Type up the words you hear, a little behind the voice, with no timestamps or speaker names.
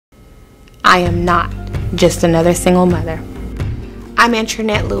I am not just another single mother. I'm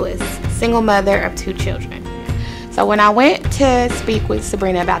Antrionette Lewis, single mother of 2 children. So when I went to speak with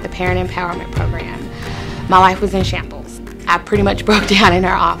Sabrina about the Parent Empowerment Program, my life was in shambles. I pretty much broke down in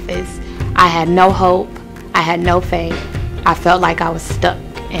her office. I had no hope. I had no faith. I felt like I was stuck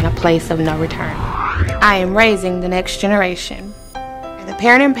in a place of no return. I am raising the next generation. The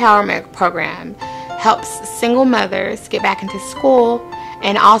Parent Empowerment Program helps single mothers get back into school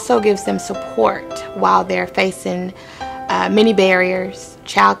and also gives them support while they're facing many barriers: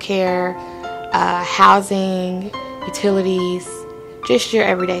 childcare, housing, utilities, just your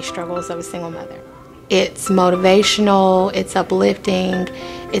everyday struggles of a single mother. It's motivational, it's uplifting,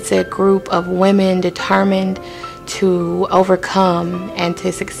 it's a group of women determined to overcome and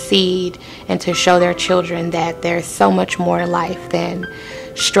to succeed and to show their children that there's so much more to life than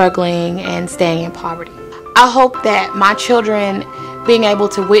struggling and staying in poverty. I hope that my children being able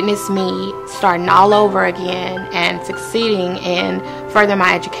to witness me starting all over again and succeeding in further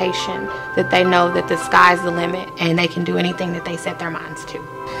my education, that they know that the sky's the limit and they can do anything that they set their minds to.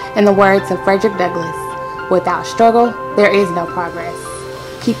 In the words of Frederick Douglass, without struggle, there is no progress.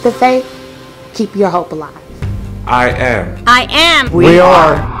 Keep the faith, keep your hope alive. I am. I am. We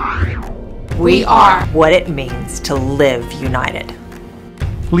are. We are what it means to live united.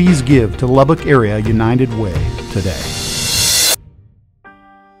 Please give to Lubbock Area United Way today.